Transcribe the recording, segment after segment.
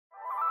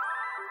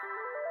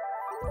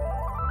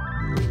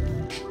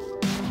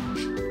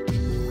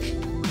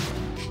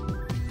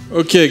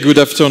Okay, good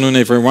afternoon,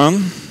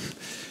 everyone.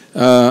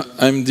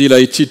 I'm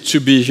delighted to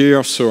be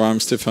here. So I'm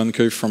Stéphane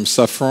Cueille from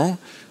Safran.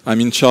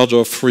 I'm in charge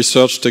of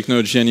research,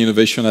 technology, and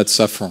innovation at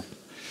Safran.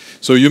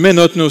 So you may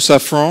not know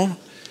Safran.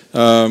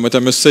 What I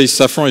must say is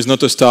Safran is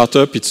not a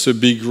startup. It's a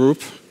big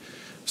group,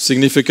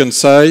 significant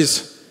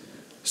size,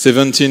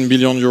 17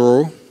 billion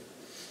euro,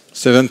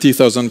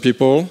 70,000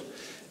 people.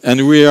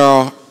 And we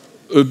are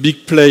a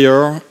big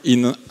player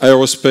in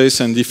aerospace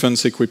and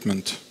defense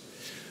equipment.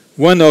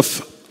 One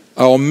of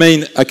our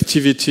main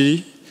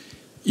activity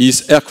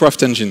is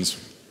aircraft engines.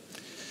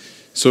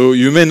 So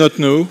you may not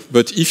know,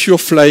 but if you're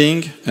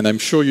flying, and I'm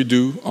sure you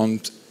do, on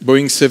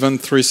Boeing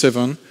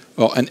 737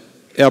 or an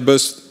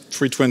Airbus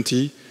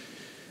 320,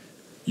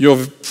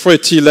 you're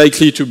pretty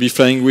likely to be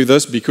flying with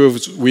us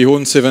because we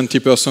own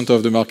 70%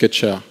 of the market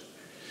share.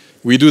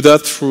 We do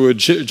that through a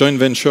joint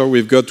venture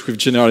we've got with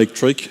General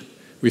Electric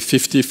with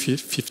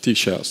 50-50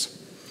 shares.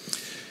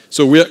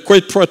 So we are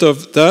quite proud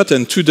of that,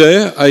 and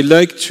today I'd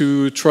like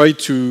to try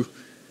to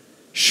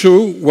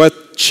show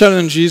what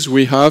challenges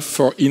we have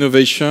for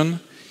innovation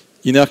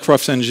in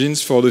aircraft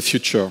engines for the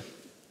future.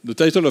 The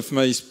title of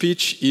my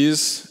speech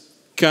is,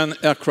 Can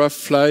aircraft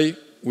fly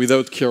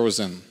without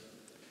kerosene?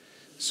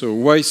 So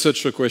why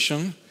such a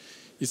question?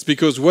 It's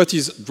because what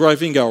is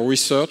driving our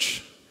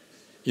research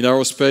in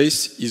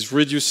aerospace is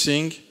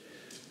reducing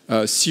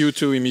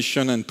CO2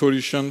 emission and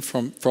pollution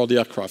for the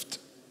aircraft.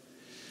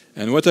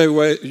 And what I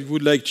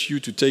would like you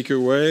to take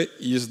away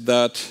is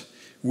that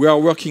we are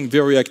working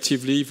very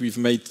actively. We've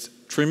made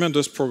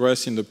tremendous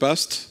progress in the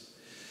past.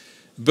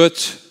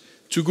 But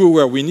to go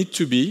where we need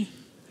to be,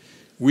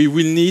 we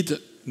will need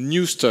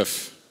new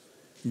stuff,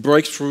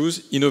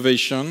 breakthroughs,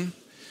 innovation.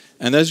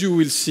 And as you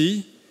will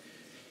see,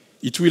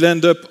 it will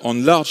end up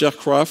on large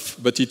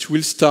aircraft, but it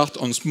will start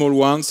on small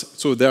ones.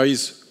 So there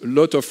is a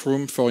lot of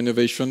room for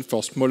innovation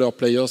for smaller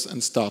players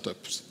and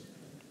startups.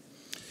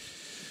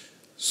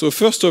 So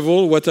first of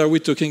all, what are we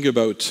talking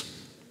about?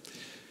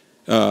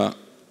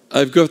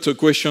 I've got a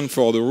question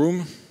for the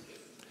room,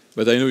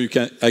 but I know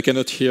I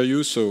cannot hear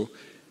you, so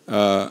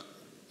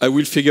I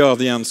will figure out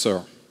the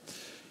answer.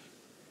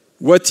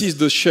 What is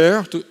the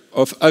share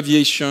of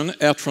aviation,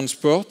 air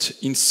transport,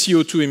 in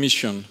CO2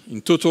 emission, in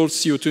total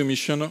CO2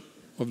 emission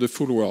of the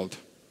full world?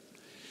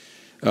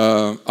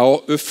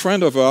 A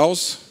friend of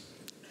ours,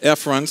 Air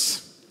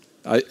France,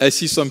 I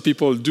see some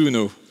people do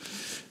know,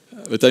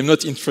 but I'm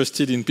not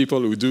interested in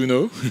people who do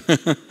know.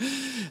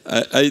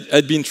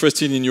 I'd be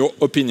interested in your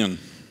opinion.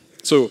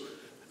 So,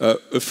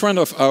 a friend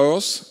of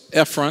ours,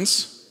 Air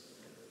France,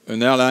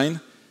 an airline,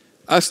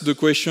 asked the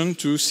question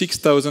to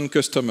 6,000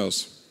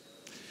 customers.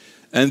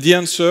 And the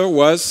answer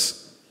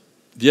was,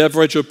 the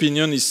average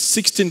opinion is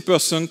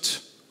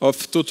 16%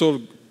 of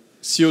total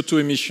CO2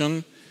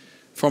 emission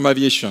from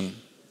aviation.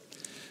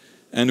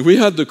 And we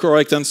had the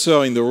correct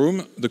answer in the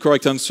room. The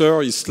correct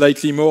answer is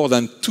slightly more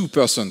than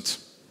 2%.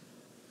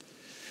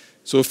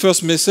 So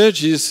first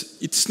message is,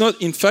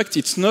 in fact,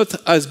 it's not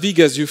as big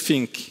as you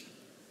think.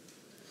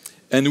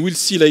 And we'll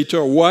see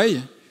later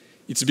why.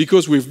 It's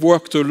because we've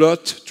worked a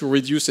lot to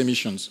reduce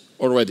emissions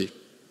already.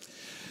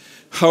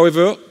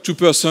 However,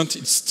 2%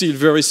 is still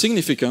very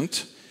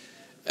significant.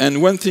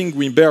 And one thing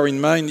we bear in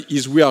mind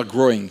is we are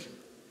growing,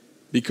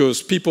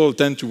 because people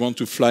tend to want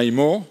to fly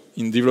more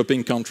in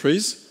developing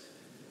countries.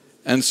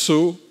 And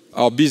so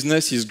our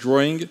business is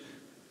growing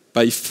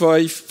by 4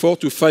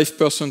 to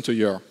 5% a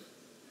year.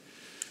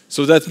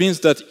 So that means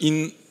that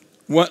in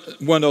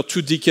one or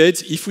 2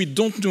 decades, if we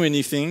don't do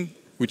anything,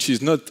 which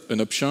is not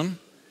an option,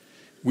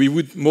 we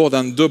would more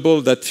than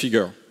double that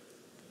figure.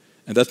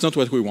 And that's not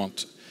what we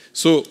want.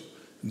 So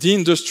the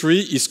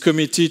industry is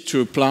committed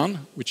to a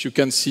plan, which you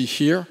can see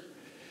here,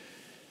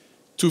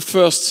 to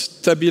first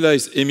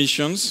stabilize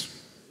emissions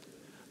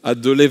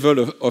at the level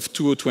of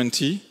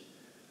 2020,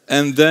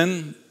 and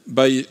then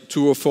by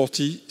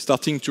 2040,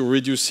 starting to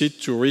reduce it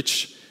to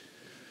reach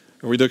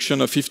a reduction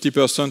of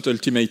 50%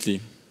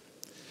 ultimately.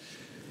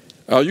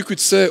 You could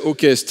say,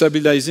 okay,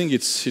 stabilizing,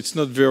 it's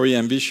not very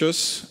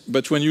ambitious,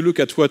 but when you look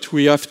at what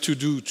we have to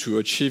do to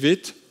achieve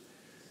it,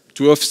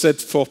 to offset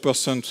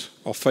 4%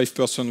 or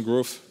 5%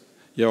 growth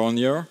year on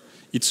year,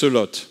 it's a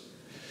lot.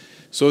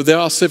 So there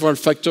are several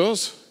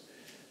factors.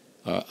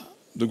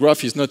 The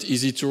graph is not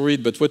easy to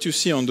read, but what you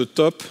see on the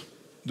top,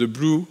 the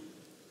blue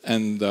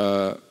and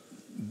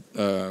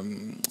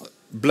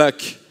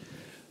black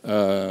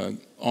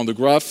on the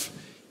graph,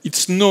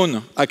 it's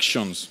known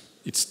actions.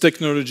 It's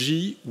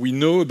technology we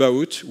know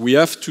about. We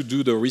have to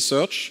do the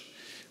research.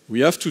 We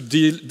have to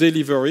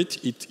deliver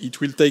it. It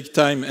will take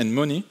time and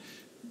money,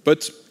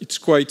 but it's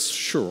quite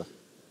sure.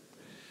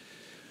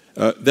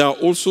 There are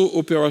also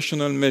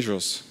operational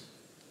measures.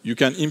 You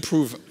can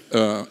improve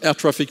air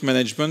traffic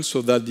management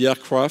so that the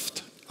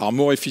aircraft are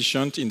more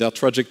efficient in their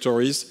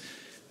trajectories.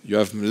 You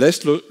have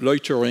less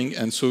loitering,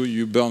 and so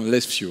you burn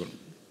less fuel.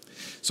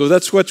 So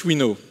that's what we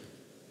know.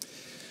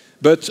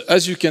 But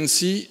as you can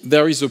see,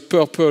 there is a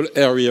purple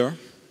area,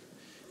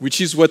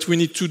 which is what we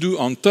need to do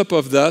on top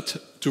of that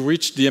to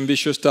reach the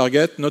ambitious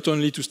target, not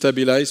only to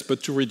stabilize,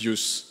 but to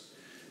reduce,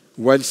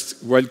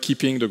 while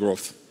keeping the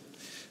growth.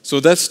 So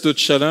that's the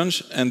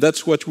challenge, and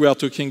that's what we are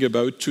talking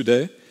about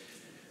today.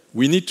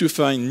 We need to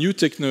find new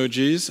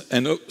technologies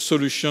and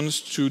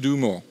solutions to do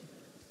more.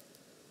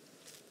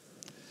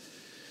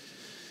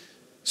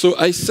 So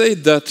I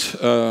said that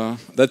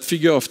that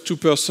figure of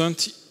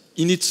 2%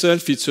 in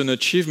itself, it's an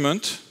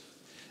achievement,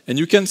 and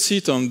you can see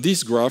it on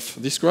this graph.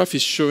 This graph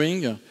is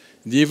showing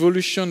the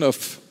evolution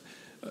of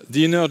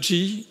the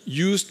energy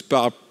used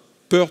per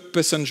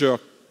passenger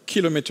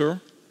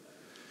kilometer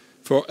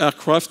for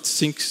aircraft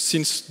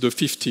since the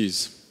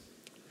 50s.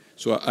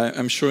 So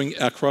I'm showing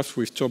aircraft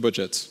with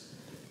turbojets.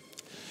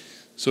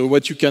 So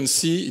what you can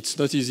see, it's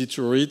not easy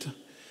to read,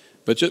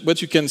 but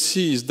what you can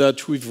see is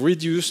that we've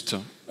reduced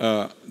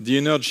the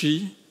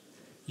energy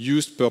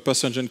used per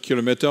passenger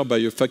kilometer by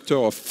a factor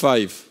of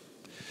 5.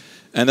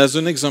 And as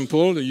an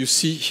example, you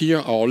see here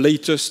our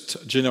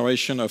latest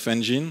generation of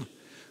engine,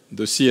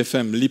 the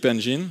CFM LEAP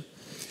engine,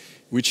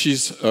 which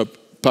is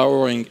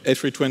powering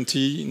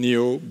A320,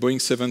 Neo, Boeing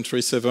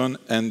 737,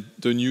 and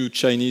the new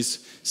Chinese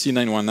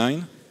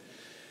C919.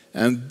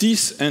 And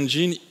this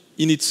engine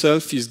in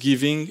itself is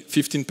giving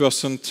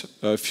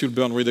 15% fuel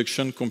burn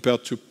reduction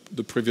compared to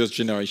the previous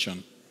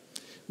generation,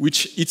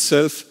 which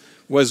itself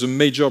was a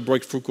major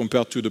breakthrough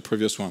compared to the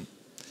previous one.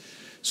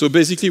 So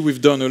basically,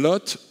 we've done a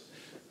lot,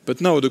 but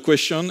now the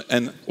question,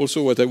 and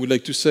also what I would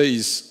like to say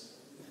is,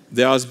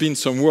 there has been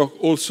some work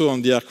also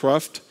on the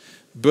aircraft,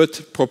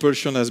 but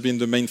propulsion has been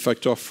the main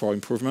factor for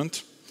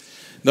improvement.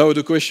 Now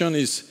the question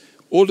is,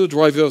 all the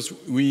drivers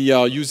we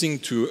are using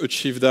to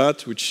achieve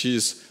that, which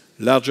is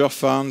larger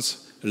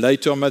fans,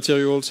 lighter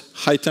materials,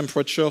 high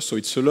temperature, so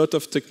it's a lot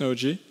of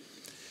technology,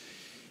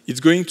 it's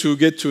going to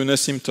get to an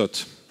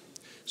asymptote.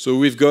 So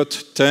we've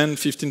got 10,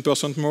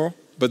 15% more,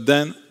 but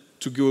then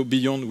to go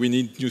beyond, we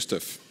need new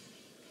stuff.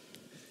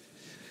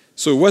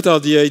 So what are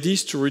the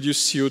ideas to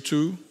reduce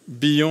CO2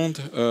 beyond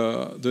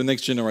the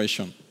next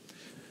generation?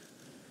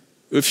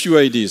 A few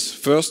ideas.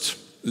 First,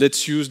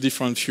 let's use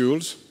different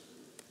fuels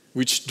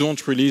which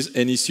don't release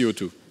any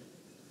CO2.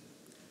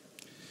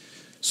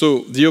 So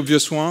the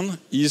obvious one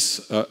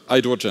is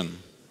hydrogen.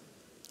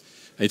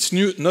 It's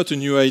not a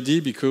new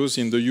idea because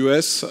in the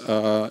US,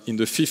 in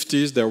the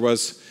 50s, there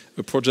was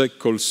a project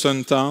called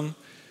Suntown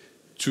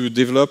to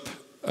develop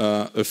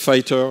a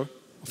fighter,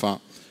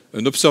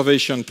 an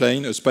observation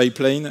plane, a spy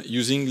plane,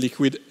 using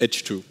liquid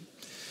H2.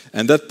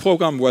 And that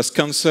program was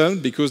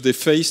cancelled because they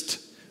faced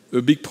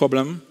a big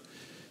problem,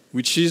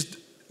 which is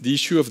the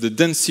issue of the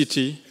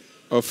density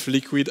of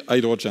liquid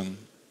hydrogen.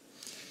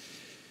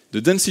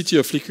 The density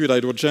of liquid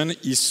hydrogen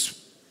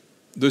is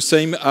the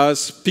same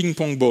as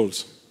ping-pong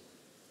balls.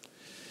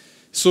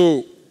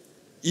 So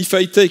if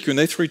I take an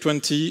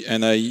A320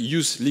 and I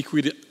use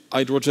liquid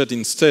hydrogen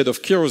instead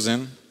of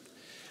kerosene,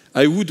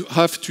 I would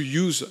have to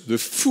use the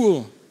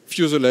full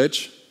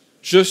fuselage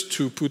just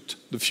to put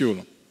the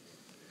fuel.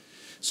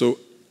 So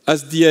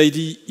as the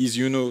idea is,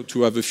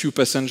 to have a few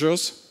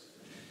passengers,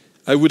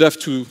 I would have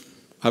to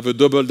have a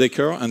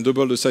double-decker and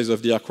double the size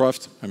of the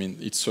aircraft. I mean,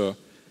 it's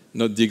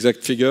not the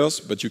exact figures,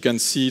 but you can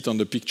see it on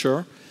the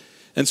picture.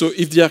 And so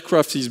if the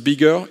aircraft is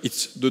bigger,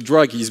 the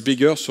drag is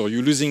bigger, so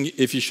you're losing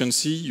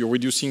efficiency, you're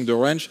reducing the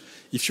range.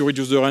 If you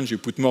reduce the range, you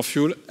put more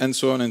fuel, and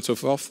so on and so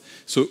forth.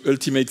 So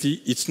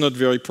ultimately, it's not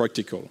very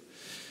practical.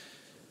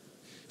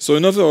 So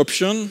another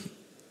option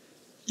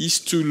is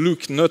to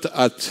look not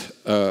at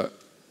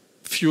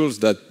fuels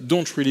that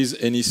don't release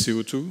any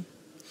CO2,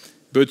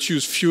 but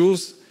use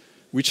fuels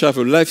which have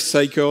a life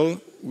cycle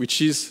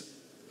which is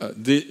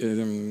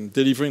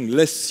delivering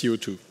less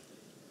CO2.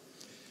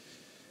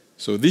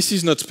 So this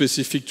is not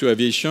specific to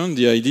aviation.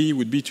 The idea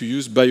would be to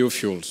use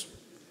biofuels.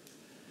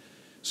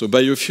 So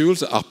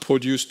biofuels are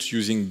produced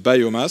using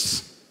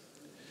biomass.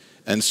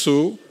 And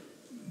so,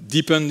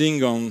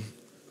 depending on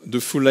the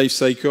full life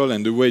cycle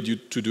and the way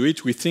to do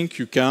it, we think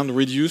you can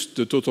reduce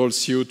the total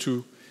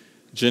CO2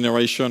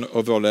 generation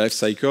over life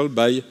cycle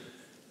by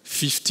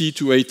 50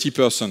 to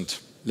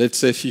 80%. Let's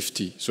say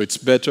 50. So it's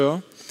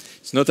better.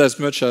 It's not as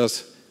much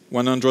as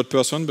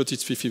 100%, but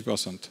it's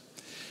 50%.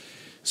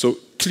 So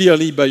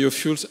clearly,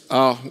 biofuels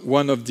are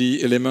one of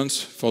the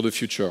elements for the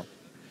future.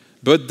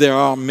 But there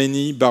are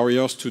many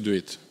barriers to do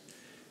it.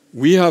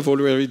 We have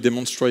already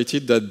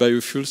demonstrated that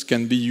biofuels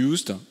can be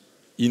used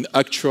in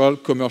actual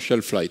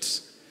commercial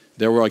flights.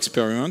 There were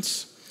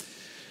experiments.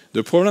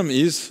 The problem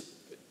is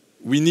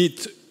we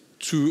need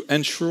to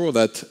ensure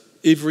that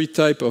every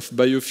type of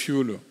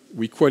biofuel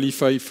we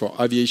qualify for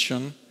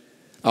aviation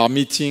are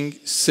meeting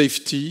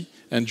safety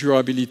and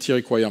durability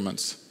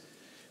requirements.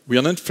 We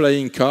are not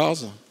flying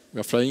cars, we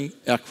are flying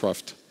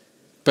aircraft.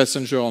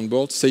 Passenger on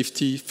board,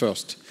 safety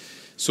first.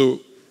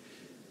 So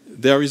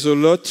there is a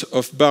lot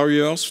of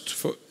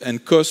barriers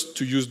and cost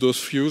to use those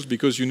fuels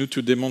because you need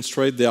to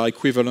demonstrate they are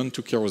equivalent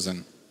to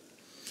kerosene.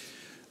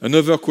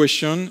 Another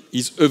question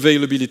is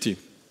availability.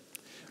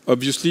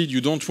 Obviously,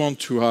 you don't want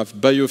to have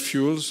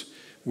biofuels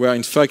where,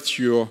 in fact,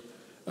 you're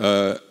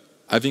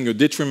having a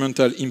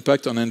detrimental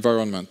impact on the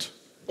environment,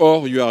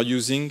 or you are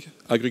using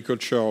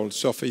agricultural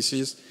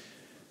surfaces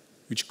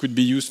which could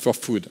be used for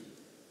food.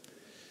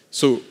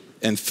 So,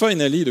 and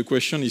finally, the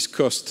question is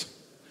cost.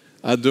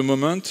 At the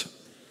moment,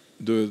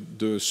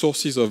 the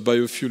sources of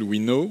biofuel we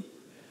know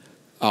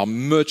are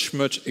much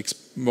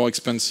more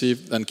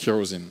expensive than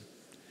kerosene.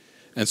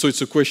 And so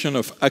it's a question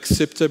of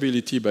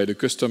acceptability by the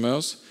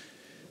customers.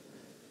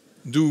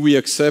 Do we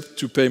accept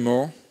to pay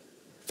more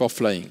for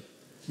flying?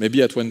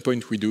 Maybe at one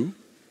point we do,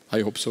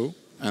 I hope so,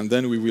 and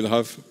then we will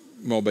have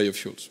more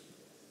biofuels.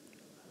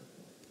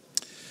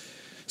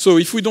 So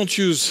if we don't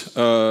use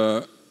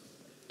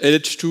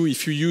LH2,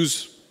 if you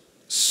use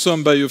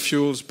some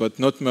biofuels but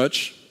not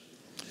much,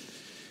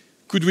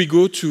 could we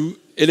go to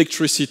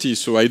electricity?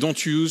 So I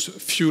don't use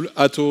fuel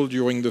at all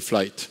during the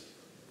flight.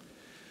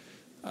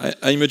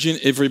 I imagine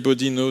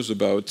everybody knows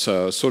about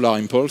solar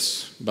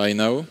impulse by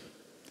now.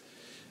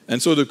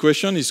 And so the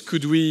question is,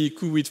 could we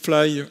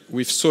fly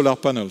with solar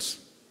panels?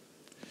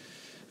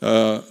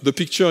 The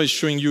picture is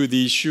showing you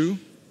the issue.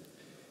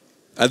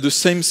 At the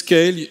same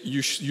scale,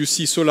 you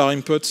see solar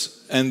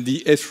inputs and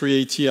the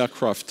A380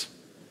 aircraft.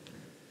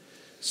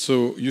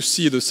 So you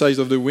see the size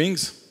of the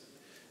wings,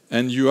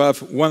 and you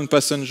have one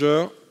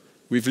passenger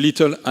with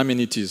little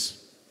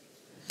amenities,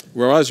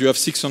 whereas you have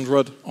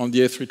 600 on the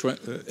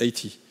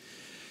A380.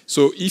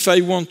 So if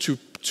I want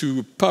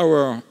to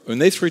power an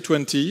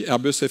A320,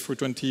 Airbus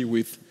A320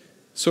 with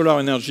solar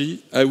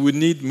energy, I would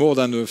need more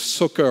than a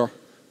soccer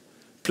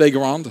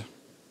playground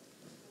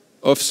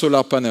of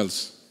solar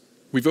panels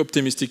with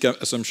optimistic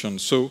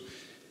assumptions. So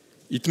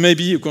it may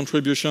be a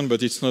contribution,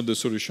 but it's not the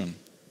solution.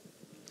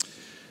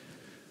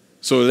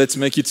 So let's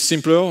make it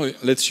simpler.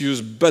 Let's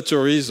use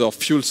batteries or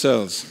fuel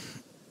cells.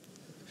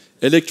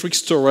 Electric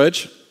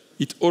storage,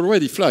 it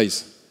already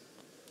flies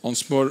on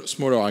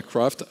smaller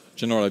aircraft,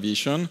 general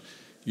aviation.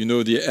 You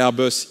know the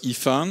Airbus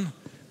E-Fan,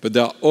 but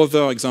there are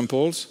other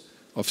examples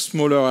of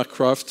smaller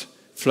aircraft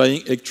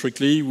flying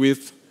electrically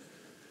with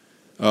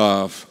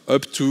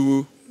up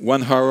to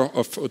 1 hour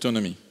of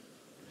autonomy.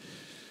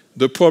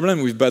 The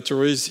problem with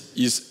batteries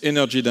is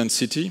energy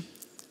density.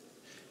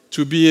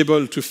 To be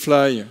able to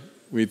fly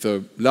with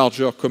a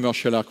larger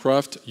commercial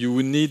aircraft, you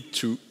will need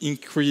to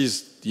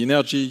increase the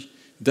energy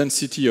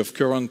density of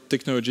current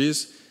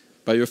technologies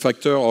by a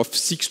factor of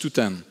 6 to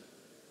 10.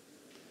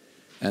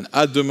 And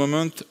at the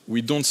moment,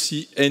 we don't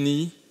see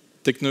any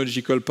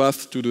technological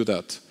path to do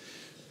that.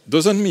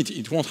 Doesn't mean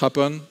it won't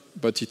happen,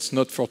 but it's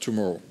not for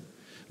tomorrow.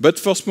 But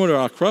for smaller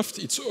aircraft,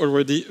 it's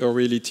already a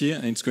reality,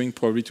 and it's going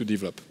probably to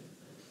develop.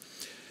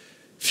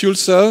 Fuel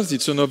cells,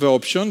 it's another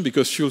option,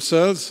 because fuel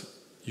cells,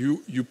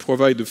 you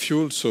provide the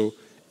fuel, so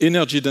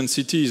energy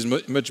density is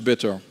much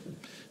better.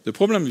 The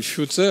problem with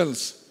fuel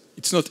cells,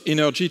 it's not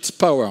energy, it's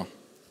power.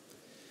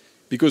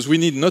 Because we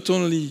need not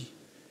only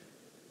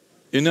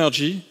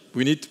energy,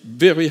 we need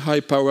very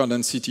high power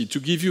density. To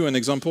give you an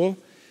example,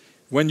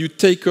 when you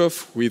take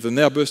off with an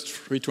Airbus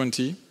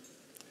 320,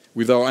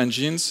 with our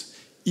engines,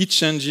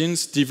 each engine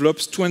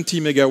develops 20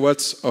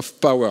 megawatts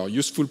of power,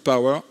 useful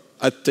power,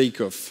 at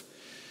takeoff.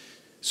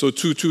 So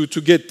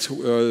to get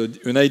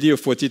an idea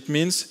of what it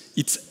means,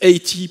 it's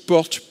 80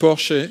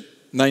 Porsche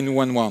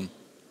 911.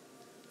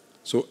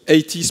 So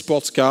 80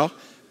 sports car,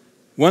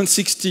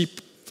 160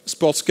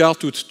 sports car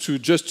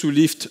just to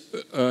lift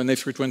an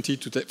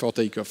A320 for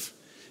takeoff.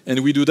 And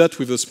we do that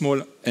with a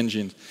small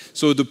engine.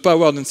 So the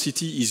power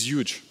density is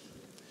huge.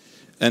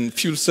 And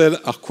fuel cells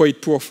are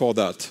quite poor for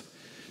that.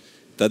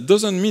 That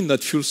doesn't mean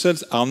that fuel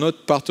cells are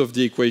not part of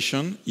the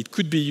equation. It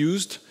could be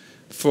used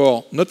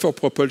for, not for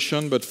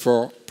propulsion, but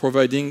for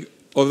providing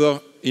other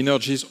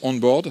energies on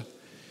board.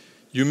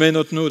 You may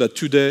not know that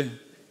today,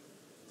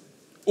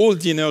 all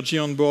the energy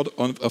on board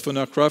of an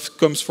aircraft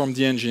comes from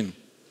the engine.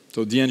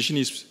 So the engine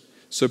is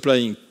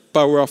supplying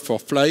power for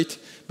flight,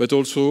 but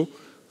also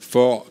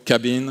for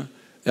cabin,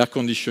 air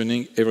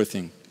conditioning,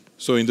 everything.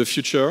 So in the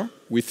future,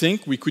 we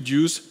think we could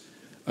use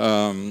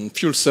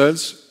fuel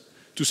cells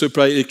to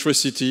supply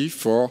electricity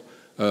for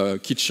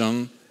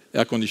kitchen,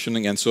 air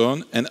conditioning, and so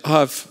on, and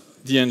have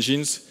the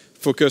engines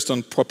focused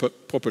on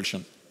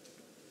propulsion.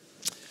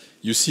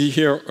 You see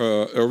here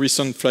a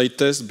recent flight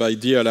test by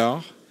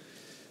DLR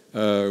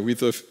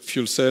with a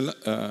fuel cell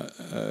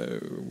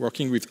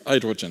working with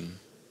hydrogen.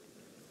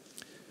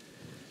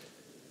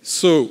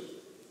 So,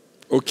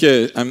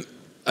 okay,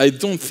 I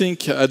don't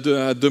think at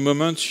the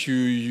moment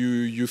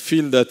you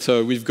feel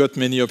that we've got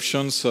many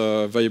options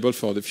viable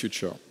for the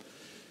future.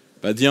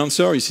 But the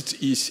answer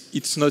is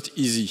it's not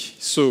easy.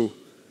 So,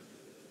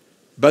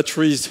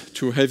 batteries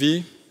too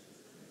heavy,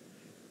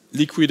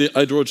 liquid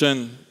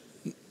hydrogen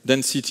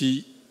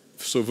density,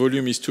 so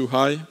volume is too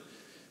high,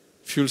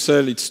 fuel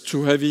cell it's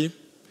too heavy,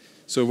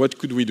 so what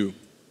could we do?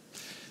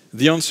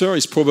 The answer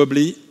is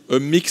probably a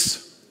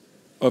mix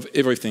of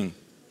everything.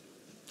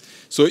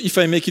 So if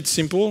I make it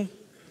simple,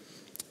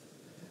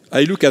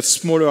 I look at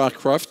smaller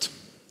aircraft.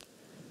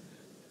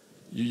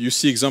 You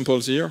see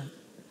examples here.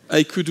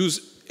 I could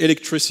use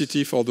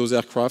electricity for those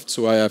aircraft,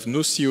 so I have no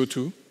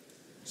CO2,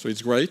 so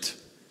it's great.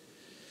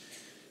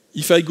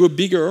 If I go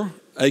bigger,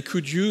 I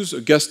could use a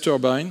gas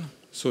turbine,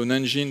 so an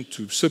engine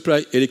to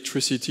supply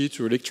electricity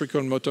to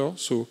electrical motor.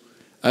 So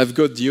I've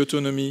got the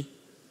autonomy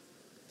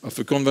of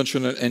a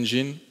conventional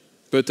engine,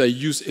 but I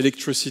use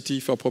electricity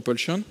for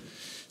propulsion.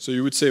 So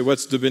you would say,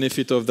 what's the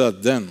benefit of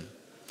that then?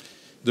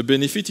 The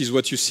benefit is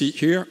what you see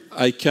here.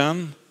 I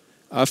can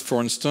have,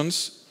 for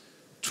instance,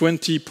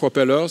 20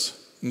 propellers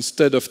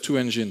instead of 2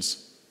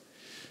 engines.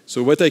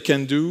 So what I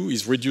can do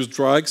is reduce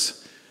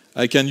drags.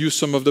 I can use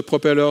some of the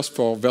propellers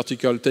for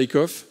vertical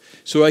takeoff.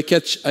 So I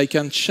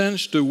can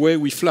change the way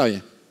we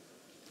fly.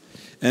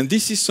 And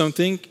this is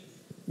something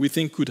we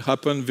think could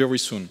happen very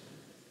soon.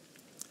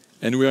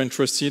 And we are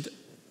interested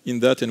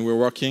in that, and we're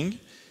working,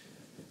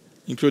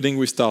 including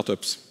with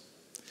startups.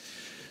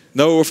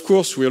 Now, of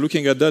course, we are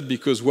looking at that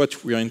because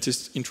what we are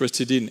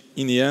interested in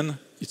the end,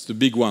 it's the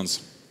big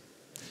ones.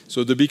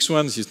 So the big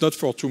ones is not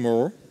for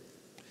tomorrow.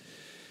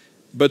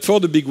 But for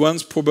the big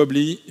ones,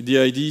 probably the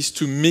idea is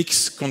to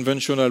mix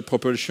conventional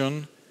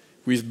propulsion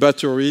with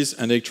batteries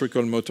and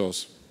electrical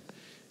motors.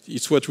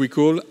 It's what we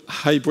call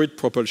hybrid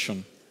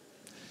propulsion.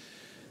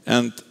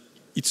 And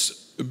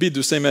it's a bit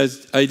the same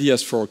idea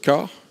as for a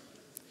car,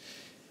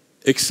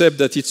 except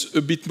that it's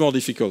a bit more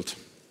difficult.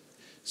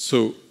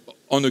 So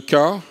on a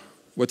car,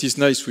 what is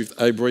nice with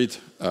hybrid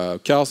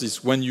cars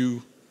is when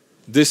you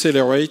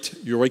decelerate,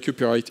 you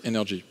recuperate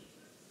energy.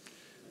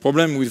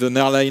 Problem with an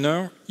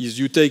airliner is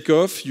you take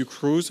off, you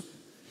cruise,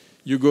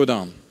 you go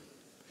down.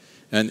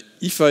 And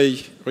if I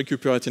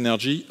recuperate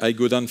energy, I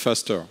go down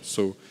faster.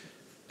 So,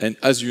 and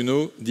as you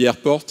know, the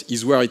airport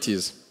is where it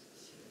is.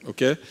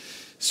 Okay?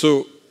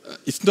 So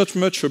it's not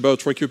much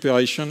about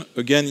recuperation.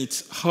 Again,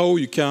 it's how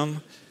you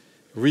can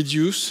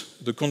reduce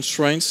the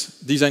constraints,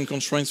 design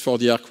constraints for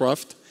the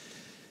aircraft,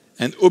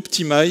 and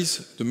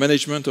optimize the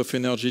management of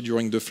energy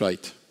during the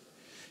flight.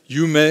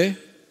 You may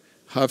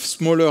have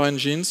smaller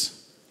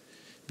engines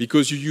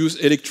because you use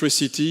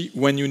electricity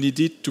when you need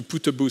it to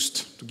put a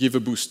boost, to give a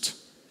boost.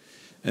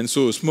 And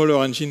so a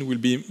smaller engine will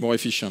be more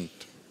efficient.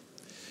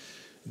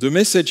 The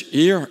message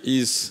here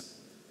is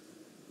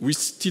we're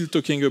still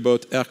talking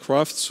about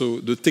aircraft, so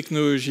the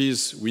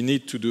technologies we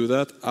need to do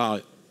that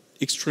are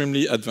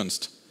extremely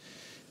advanced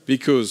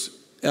because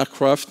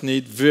aircraft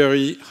need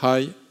very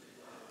high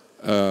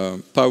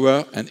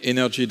power and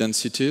energy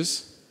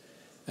densities.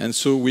 And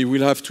so we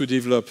will have to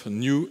develop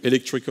new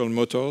electrical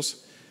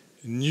motors,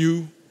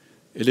 new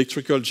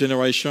electrical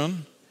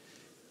generation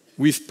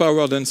with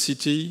power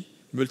density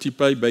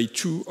multiplied by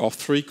 2 or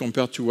 3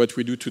 compared to what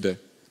we do today,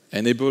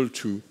 and able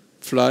to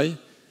fly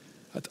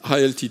at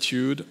high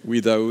altitude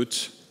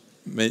without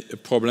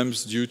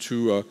problems due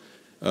to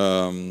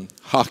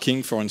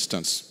arcing, for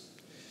instance.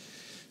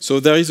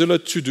 So there is a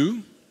lot to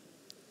do,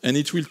 and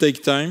it will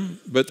take time,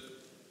 but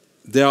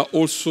there are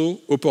also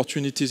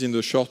opportunities in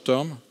the short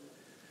term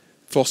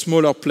for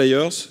smaller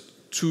players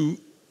to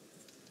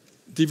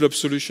develop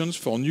solutions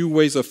for new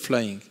ways of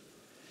flying.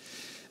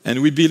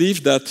 And we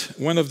believe that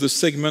one of the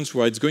segments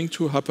where it's going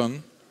to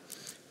happen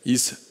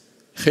is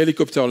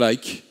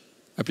helicopter-like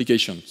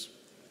applications.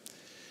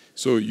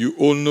 So you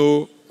all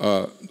know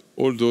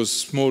all those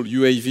small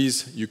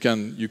UAVs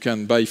you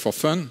can buy for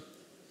fun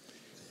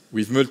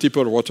with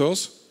multiple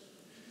rotors.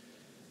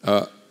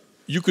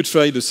 You could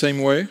fly the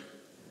same way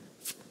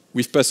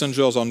with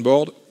passengers on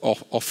board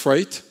or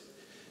freight.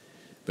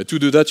 But to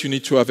do that, you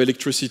need to have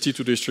electricity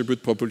to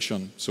distribute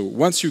propulsion. So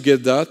once you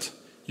get that,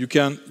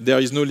 there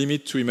is no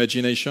limit to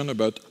imagination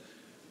about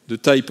the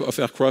type of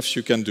aircraft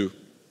you can do.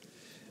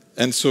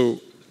 And so,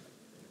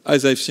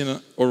 as I've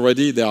seen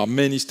already, there are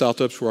many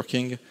startups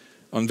working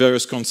on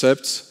various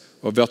concepts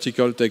of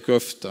vertical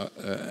takeoff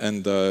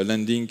and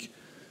landing,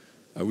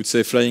 I would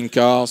say flying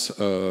cars,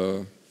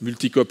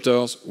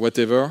 multicopters,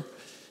 whatever.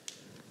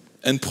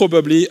 And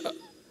probably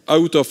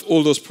out of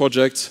all those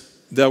projects,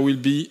 there will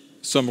be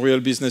some real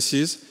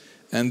businesses,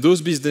 and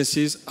those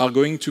businesses are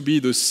going to be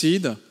the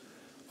seed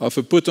of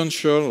a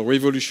potential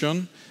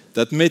revolution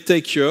that may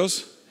take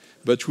years,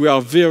 but we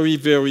are very,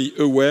 very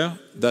aware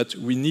that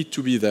we need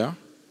to be there,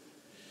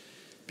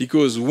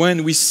 because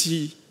when we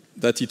see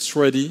that it's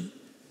ready,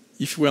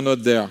 if we're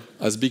not there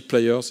as big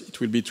players, it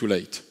will be too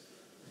late.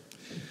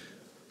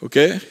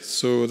 Okay,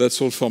 so that's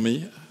all for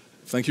me.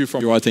 Thank you for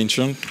your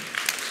attention.